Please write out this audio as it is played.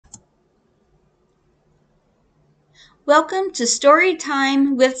Welcome to Story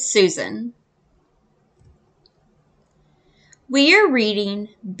Time with Susan. We are reading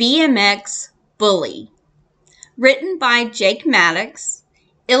BMX Bully, written by Jake Maddox,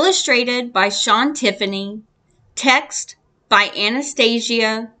 illustrated by Sean Tiffany, text by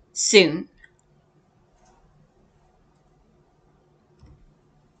Anastasia Soon.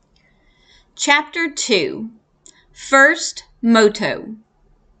 Chapter 2, First Moto.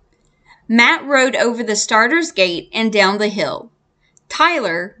 Matt rode over the starter's gate and down the hill.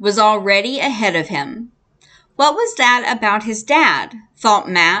 Tyler was already ahead of him. What was that about his dad? Thought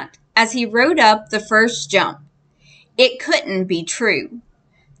Matt as he rode up the first jump. It couldn't be true.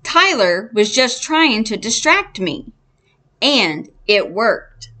 Tyler was just trying to distract me. And it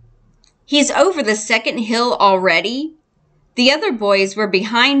worked. He's over the second hill already. The other boys were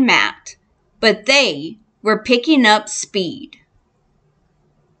behind Matt, but they were picking up speed.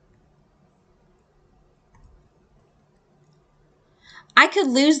 I could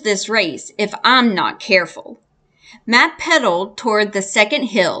lose this race if I'm not careful. Matt pedaled toward the second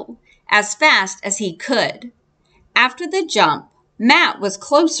hill as fast as he could. After the jump, Matt was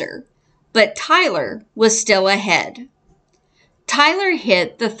closer, but Tyler was still ahead. Tyler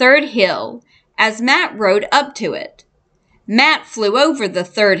hit the third hill as Matt rode up to it. Matt flew over the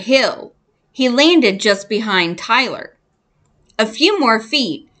third hill. He landed just behind Tyler. A few more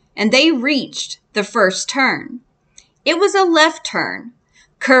feet and they reached the first turn. It was a left turn,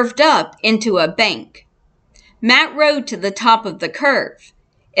 curved up into a bank. Matt rode to the top of the curve.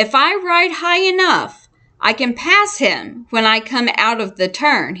 If I ride high enough, I can pass him when I come out of the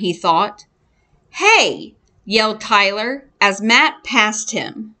turn, he thought. Hey, yelled Tyler as Matt passed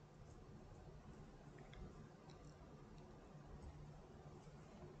him.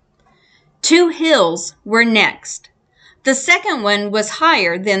 Two hills were next. The second one was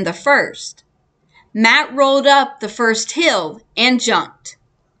higher than the first. Matt rolled up the first hill and jumped.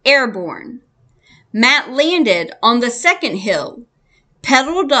 Airborne. Matt landed on the second hill,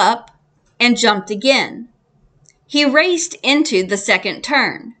 pedaled up, and jumped again. He raced into the second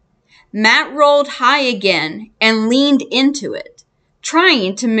turn. Matt rolled high again and leaned into it,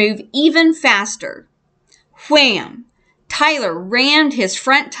 trying to move even faster. Wham! Tyler rammed his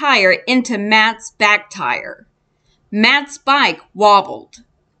front tire into Matt's back tire. Matt's bike wobbled.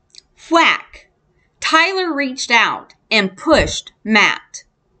 Whack! Tyler reached out and pushed Matt.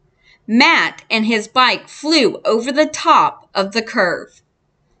 Matt and his bike flew over the top of the curve.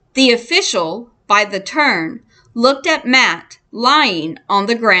 The official, by the turn, looked at Matt lying on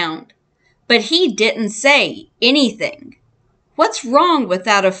the ground, but he didn't say anything. What's wrong with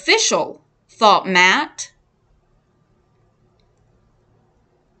that official? Thought Matt.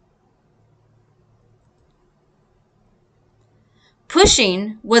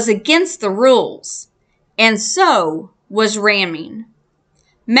 Pushing was against the rules, and so was ramming.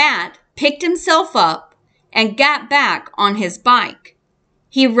 Matt picked himself up and got back on his bike.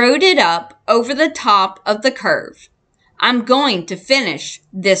 He rode it up over the top of the curve. I'm going to finish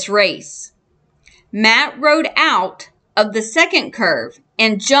this race. Matt rode out of the second curve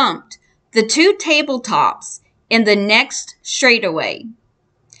and jumped the two tabletops in the next straightaway.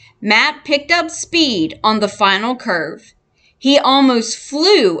 Matt picked up speed on the final curve. He almost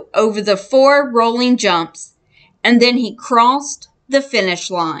flew over the 4 rolling jumps, and then he crossed the finish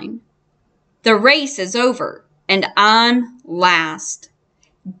line. The race is over, and I'm last.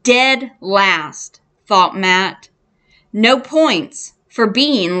 Dead last, thought Matt. No points for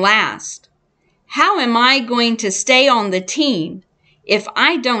being last. How am I going to stay on the team if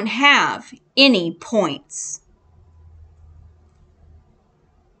I don't have any points?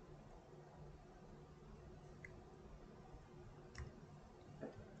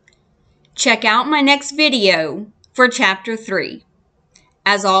 Check out my next video for Chapter 3.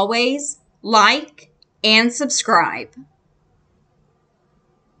 As always, like and subscribe.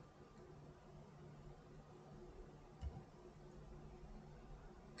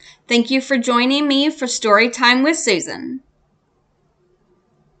 Thank you for joining me for Story Time with Susan.